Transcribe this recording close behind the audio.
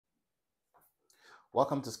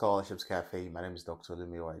Welcome to Scholarships Cafe. My name is Dr.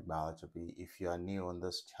 Lumiwa Igbalajabi. If you are new on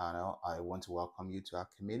this channel, I want to welcome you to our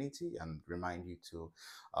community and remind you to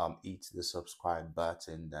hit the subscribe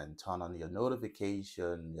button and turn on your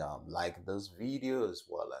notification, like this video as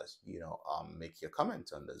well as, make your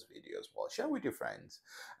comment on this video as well. Share with your friends.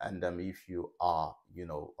 And if you are,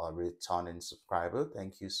 a returning subscriber,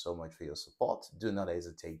 thank you so much for your support. Do not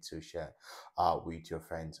hesitate to share with your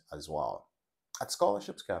friends as well. At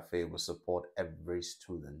Scholarships Cafe, we support every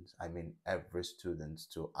student, I mean every student,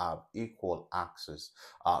 to have equal access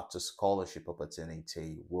to scholarship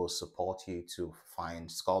opportunity. We'll support you to find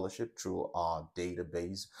scholarship through our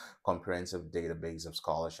database, comprehensive database of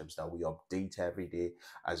scholarships that we update every day,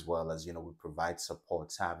 as well as, we provide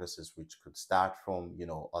support services which could start from,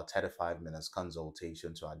 a 35 minutes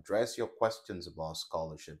consultation to address your questions about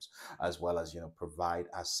scholarships, as well as, provide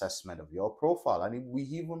assessment of your profile. And we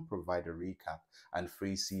even provide a recap and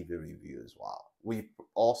free CV review as well. We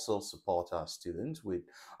also support our students with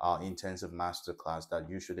intensive masterclass that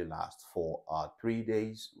usually lasts for 3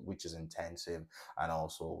 days, which is intensive, and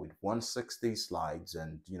also with 160 slides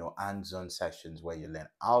and hands-on sessions where you learn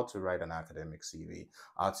how to write an academic CV,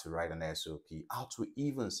 how to write an SOP, how to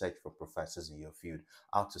even search for professors in your field,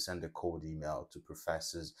 how to send a cold email to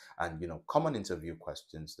professors, and common interview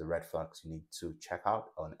questions, the red flags you need to check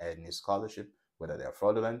out on any scholarship, whether they're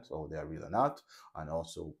fraudulent or they're real or not, and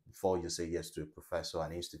also before you say yes to a professor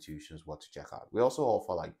and institutions, what to check out. We also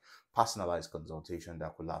offer like personalized consultation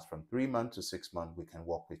that could last from 3 months to 6 months. We can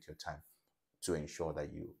work with your time to ensure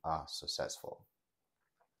that you are successful.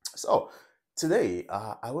 So today,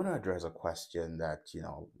 I want to address a question that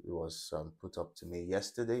was put up to me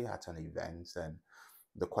yesterday at an event, and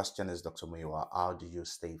the question is, Dr. Muiwa, how do you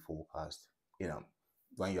stay focused? You know,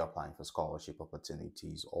 when you're applying for scholarship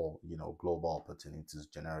opportunities or global opportunities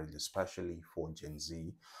generally, especially for Gen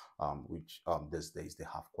Z, which these days they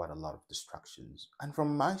have quite a lot of distractions. And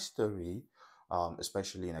from my story,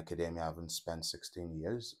 especially in academia, having spent 16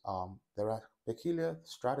 years, there are peculiar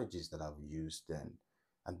strategies that I've used then.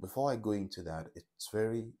 And before I go into that, it's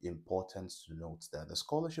very important to note that the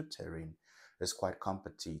scholarship terrain is quite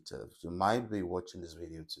competitive. You might be watching this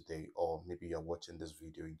video today, or maybe you're watching this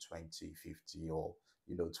video in 2050 or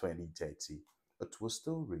 2030. It will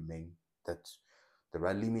still remain that there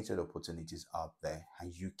are limited opportunities out there,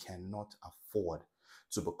 and you cannot afford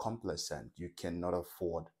to be complacent. You cannot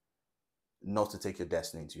afford not to take your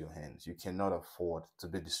destiny into your hands. You cannot afford to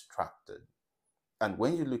be distracted. And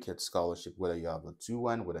when you look at scholarship, whether you have a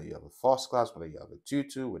 2-1, whether you have a first class, whether you have a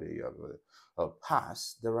 2-2, whether you have a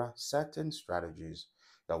pass, there are certain strategies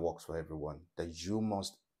that works for everyone that you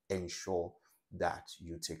must ensure that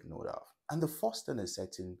you take note of. And the first thing is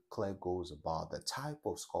setting clear goals about the type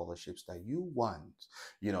of scholarships that you want.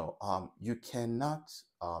 You cannot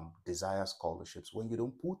desire scholarships when you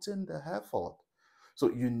don't put in the effort. So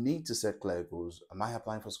you need to set clear goals. Am I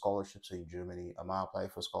applying for scholarships in Germany? Am I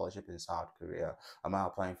applying for scholarship in South Korea? Am I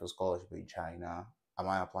applying for scholarship in China? Am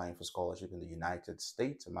I applying for scholarship in the United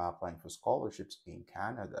States? Am I applying for scholarships in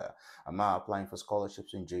Canada? Am I applying for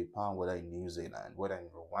scholarships in Japan, whether in New Zealand, whether in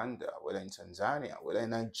Rwanda, whether in Tanzania, whether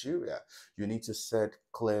in Nigeria? You need to set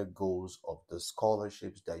clear goals of the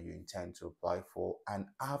scholarships that you intend to apply for and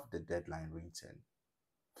have the deadline written.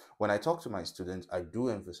 When I talk to my students, I do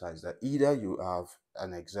emphasize that either you have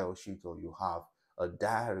an Excel sheet or you have a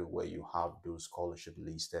diary where you have those scholarship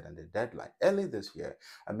listed and the deadline. Early this year,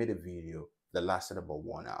 I made a video that lasted about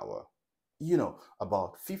 1 hour.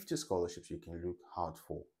 About 50 scholarships you can look out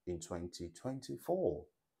for in 2024.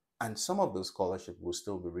 And some of those scholarships will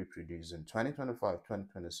still be reproduced in 2025,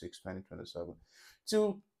 2026, 2027,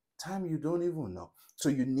 till time you don't even know. So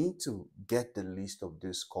you need to get the list of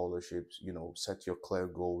these scholarships, set your clear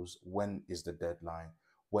goals. When is the deadline?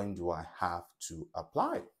 When do I have to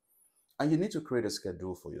apply? And you need to create a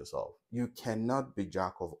schedule for yourself. You cannot be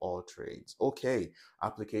jack of all trades. Okay,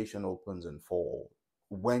 application opens in fall.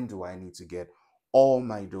 When do I need to get all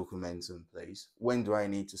my documents in place? When do I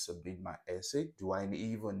need to submit my essay? Do I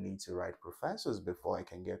even need to write professors before I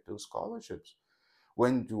can get those scholarships?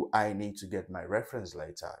 When do I need to get my reference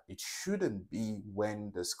letter? It shouldn't be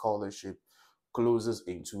when the scholarship closes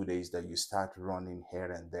in 2 days that you start running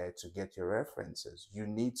here and there to get your references. You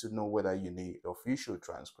need to know whether you need official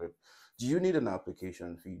transcript. Do you need an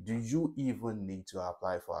application fee? Do you even need to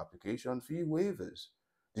apply for application fee waivers?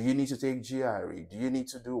 Do you need to take GRE? Do you need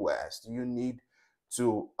to do WES? Do you need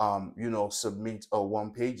to submit a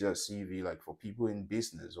one-pager CV like for people in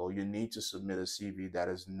business, or you need to submit a CV that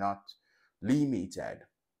is not limited?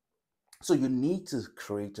 So you need to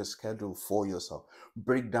create a schedule for yourself.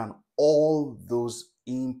 Break down all those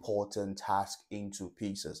important task into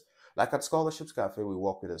pieces. Like at Scholarships Cafe, we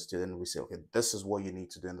work with a student. We say, okay, this is what you need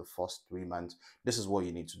to do in the first 3 months. This is what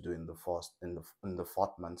you need to do in the first, in the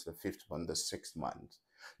fourth month, the fifth month, the sixth month.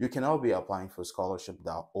 You cannot be applying for scholarship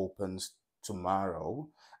that opens tomorrow,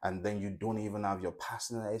 and then you don't even have your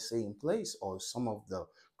personal essay in place or some of the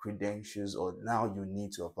credentials, or now you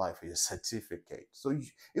need to apply for your certificate. So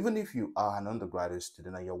even if you are an undergraduate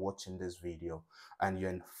student and you're watching this video and you're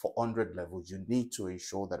in 400 levels, you need to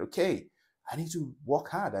ensure that, okay, I need to work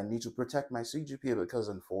hard. I need to protect my CGPA because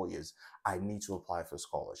in 4 years, I need to apply for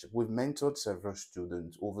scholarship. We've mentored several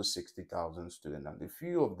students, over 60,000 students, and a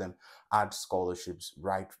few of them had scholarships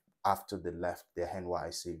right after they left their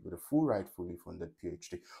NYC with a full ride, fully funded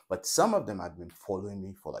PhD. But some of them had been following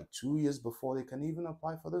me for like 2 years before they can even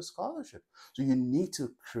apply for the scholarship. So you need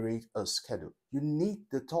to create a schedule. You need,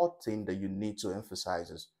 the third thing that you need to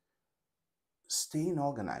emphasize is staying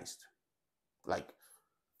organized. Like,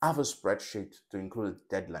 have a spreadsheet to include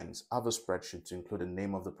deadlines. Have a spreadsheet to include the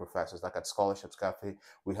name of the professors. Like at Scholarships Cafe,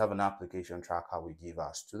 we have an application tracker we give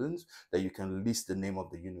our students that you can list the name of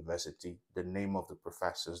the university, the name of the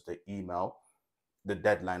professors, the email, the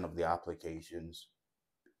deadline of the applications.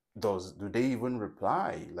 Do they even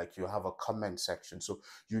reply? Like, you have a comment section. So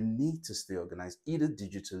you need to stay organized, either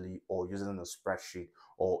digitally or using a spreadsheet,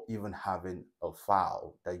 or even having a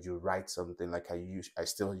file that you write something. Like I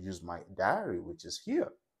still use my diary, which is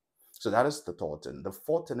here. So that is the third thing. The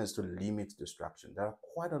fourth thing is to limit distraction. There are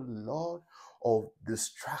quite a lot of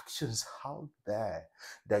distractions out there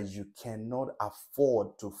that you cannot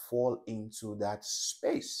afford to fall into that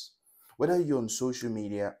space. Whether you're on social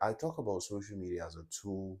media, I talk about social media as a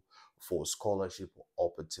tool for scholarship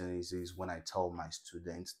opportunities when I tell my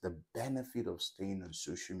students the benefit of staying on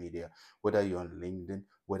social media, whether you're on LinkedIn,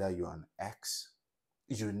 whether you're on X,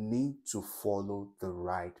 you need to follow the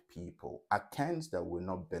right people. Accounts that will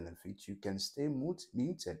not benefit you can stay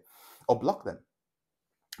muted or block them.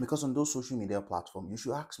 Because on those social media platforms, you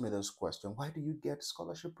should ask me this question: why do you get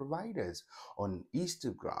scholarship providers on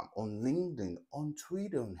Instagram, on LinkedIn, on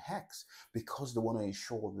Twitter, on X? Because they want to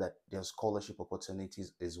ensure that their scholarship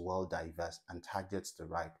opportunities is well diverse and targets the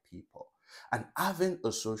right people. And having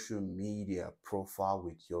a social media profile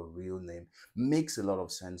with your real name makes a lot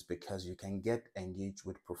of sense, because you can get engaged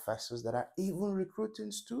with professors that are even recruiting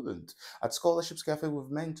students. At Scholarships Cafe, we've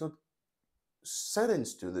mentored certain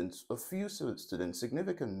students, a few students,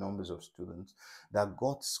 significant numbers of students that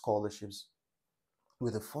got scholarships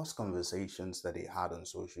with the first conversations that they had on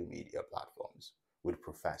social media platforms with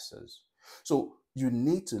professors. So you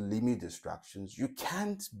need to limit distractions. You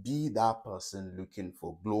can't be that person looking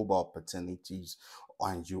for global opportunities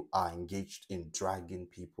and you are engaged in dragging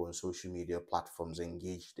people on social media platforms,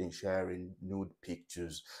 engaged in sharing nude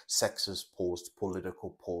pictures, sexist posts,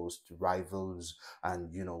 political posts, rivals,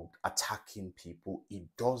 and attacking people. It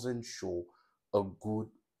doesn't show a good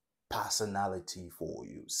personality for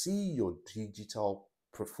you. See your digital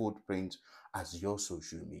footprint as your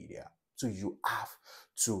social media. So you have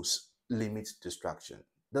to limit distraction.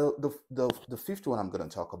 The fifth one I'm going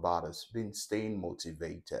to talk about is being staying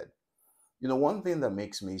motivated. One thing that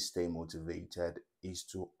makes me stay motivated is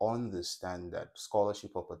to understand that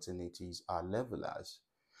scholarship opportunities are levelers.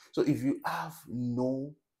 So if you have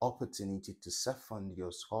no opportunity to self-fund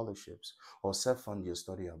your scholarships or self-fund your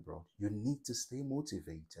study abroad, you need to stay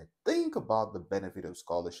motivated. Think about the benefit of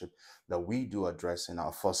scholarship that we do address in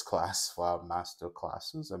our first class for our master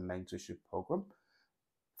classes, a mentorship program.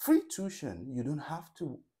 Free tuition. You don't have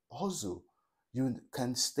to hustle. You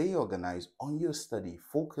can stay organized on your study,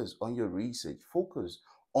 focus on your research, focus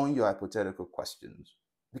on your hypothetical questions,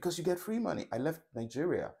 because you get free money. I left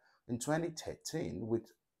Nigeria in 2013 with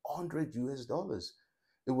 100 US dollars.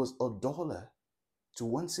 It was a dollar to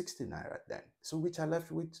 160 naira then. So which I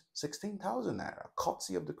left with 16,000 naira,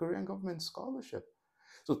 courtesy of the Korean government scholarship.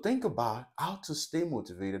 So think about how to stay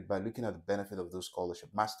motivated by looking at the benefit of those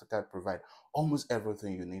scholarships. MasterCard provide almost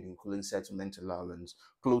everything you need, including settlement allowance,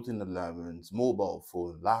 clothing allowance, mobile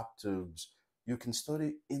phone, laptops. You can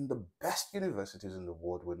study in the best universities in the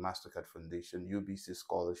world with MasterCard Foundation, UBC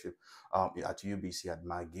scholarship at UBC, at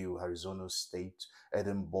McGill, Arizona State,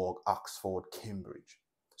 Edinburgh, Oxford, Cambridge.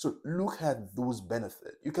 So look at those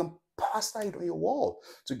benefits. You can plaster it on your wall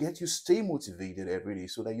to get you stay motivated every day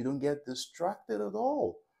so that you don't get distracted at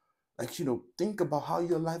all. Like, think about how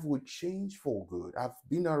your life would change for good. I've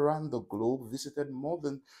been around the globe, visited more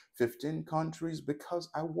than 15 countries because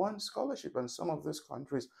I won scholarship, and some of those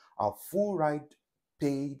countries are full ride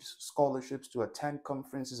paid scholarships to attend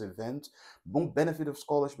conferences, events. One benefit of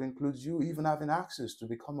scholarship includes you even having access to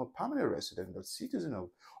become a permanent resident, a citizen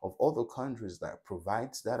of other countries that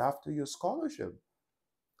provides that after your scholarship.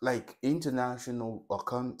 like international or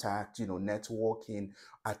contact, networking,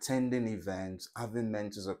 attending events, having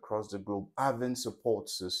mentors across the globe, having support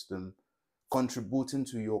system, contributing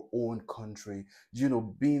to your own country,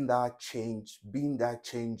 being that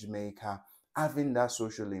change maker, having that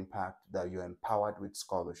social impact that you're empowered with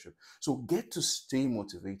scholarship. So get to stay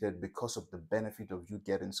motivated because of the benefit of you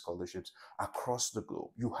getting scholarships across the globe.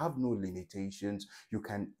 You have no limitations. You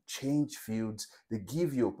can change fields. They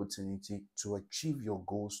give you opportunity to achieve your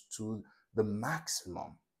goals to the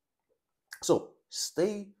maximum. So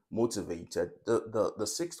stay motivated. The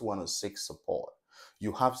sixth one is six support.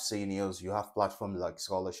 You have seniors, you have platforms like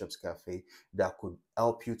Scholarships Cafe that could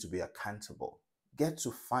help you to be accountable. Get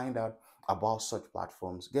to find out about such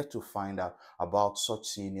platforms, get to find out about such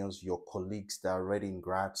seniors, your colleagues that are already in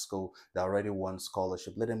grad school, that already won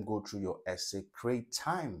scholarship. Let them go through your essay, create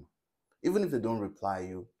time. Even if they don't reply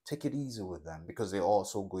you, take it easy with them because they're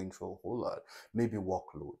also going through a whole lot, maybe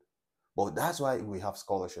workload. But that's why we have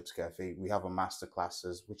Scholarships Cafe. We have a master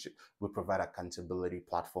classes, which we provide accountability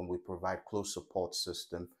platform. We provide close support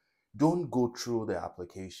system. Don't go through the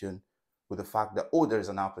application with the fact that, oh, there's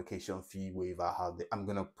an application fee waiver. I'm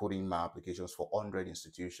going to put in my applications for 100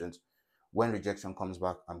 institutions. When rejection comes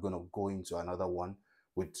back, I'm going to go into another one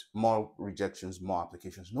with more rejections, more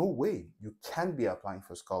applications. No way. You can be applying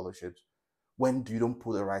for scholarships when you don't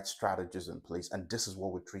put the right strategies in place. And this is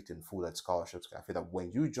what we treat in full at Scholarships Cafe, that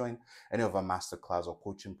when you join any of our masterclass or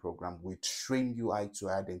coaching program, we train you how to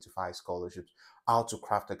identify scholarships, how to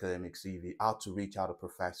craft academic CV, how to reach out to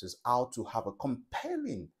professors, how to have a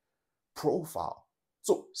compelling profile.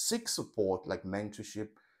 So seek support like mentorship,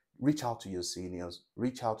 reach out to your seniors,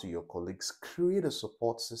 reach out to your colleagues, create a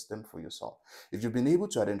support system for yourself. If you've been able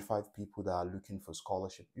to identify people that are looking for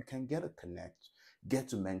scholarship, you can get a connect, get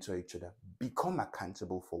to mentor each other, become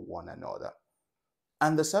accountable for one another.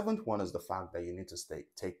 And the seventh one is the fact that you need to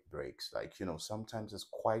take breaks. Like, sometimes it's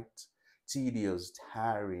quite tedious,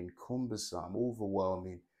 tiring, cumbersome,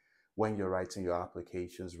 overwhelming when you're writing your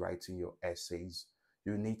applications, writing your essays.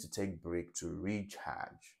 You need to take break to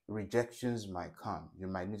recharge. Rejections might come. You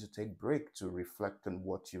might need to take break to reflect on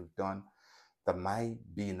what you've done that might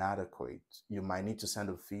be inadequate. You might need to send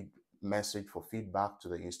a message for feedback to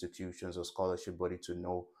the institutions or scholarship body to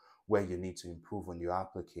know where you need to improve on your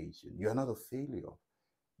application. You're not a failure.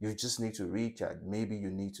 You just need to reach out. Maybe you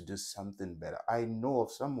need to do something better. I know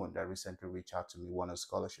of someone that recently reached out to me, won a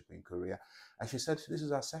scholarship in Korea, and she said this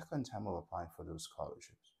is our second time of applying for those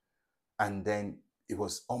scholarships. And then it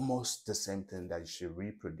was almost the same thing that she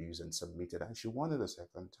reproduced and submitted, and she won it a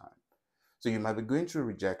second time. So you might be going through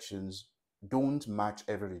rejections. Don't match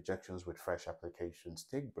every rejections with fresh applications.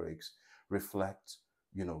 Take breaks, reflect,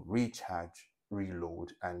 recharge,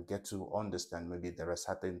 reload, and get to understand maybe there are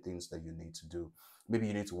certain things that you need to do. Maybe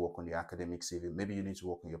you need to work on your academic CV. Maybe you need to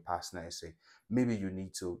work on your personal essay. Maybe you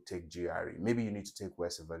need to take GRE. Maybe you need to take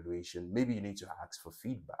WES evaluation. Maybe you need to ask for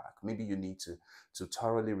feedback. Maybe you need to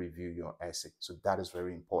thoroughly review your essay. So that is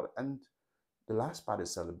very important. And the last part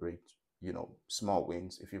is celebrate, small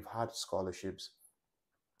wins. If you've had scholarships,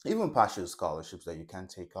 even partial scholarships that you can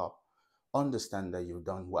take up, understand that you've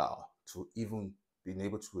done well to even being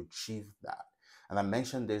able to achieve that. And I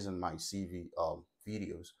mentioned this in my CV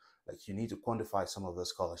videos, like you need to quantify some of the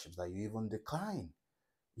scholarships that you even decline.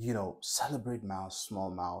 Celebrate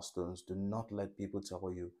small milestones. Do not let people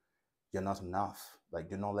tell you you're not enough. Like,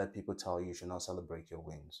 do not let people tell you should not celebrate your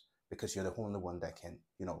wins because you're the only one that can,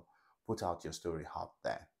 put out your story out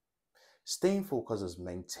there. Staying focused is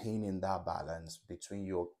maintaining that balance between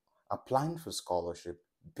your applying for scholarship,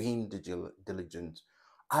 being diligent,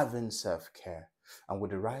 having self-care, and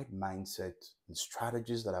with the right mindset and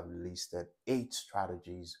strategies that I've listed, 8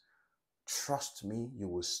 strategies, trust me, you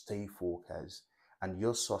will stay focused and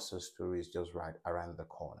your success story is just right around the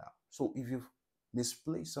corner. So if you've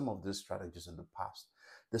misplaced some of these strategies in the past,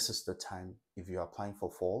 this is the time. If you're applying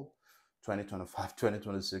for fall 2025,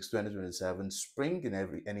 2026, 2027, spring,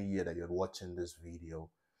 in any year that you're watching this video,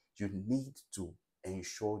 you need to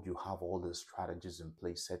ensure you have all the strategies in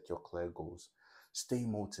place, set your clear goals, stay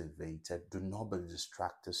motivated, do not be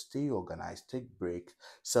distracted, stay organized, take breaks,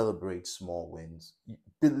 celebrate small wins,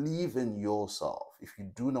 believe in yourself. If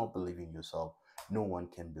you do not believe in yourself, no one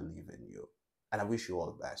can believe in you. And I wish you all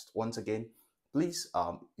the best. Once again, please,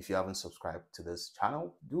 if you haven't subscribed to this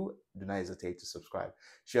channel, do not hesitate to subscribe,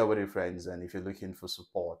 share with your friends, and if you're looking for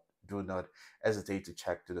support, do not hesitate to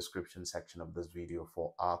check the description section of this video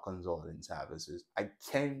for our consulting services. I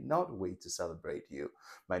cannot wait to celebrate you.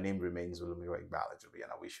 My name remains Olumiwa Igbalajobi,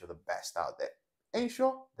 and I wish you the best out there.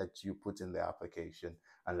 Ensure that you put in the application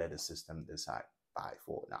and let the system decide. Bye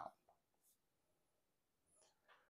for now.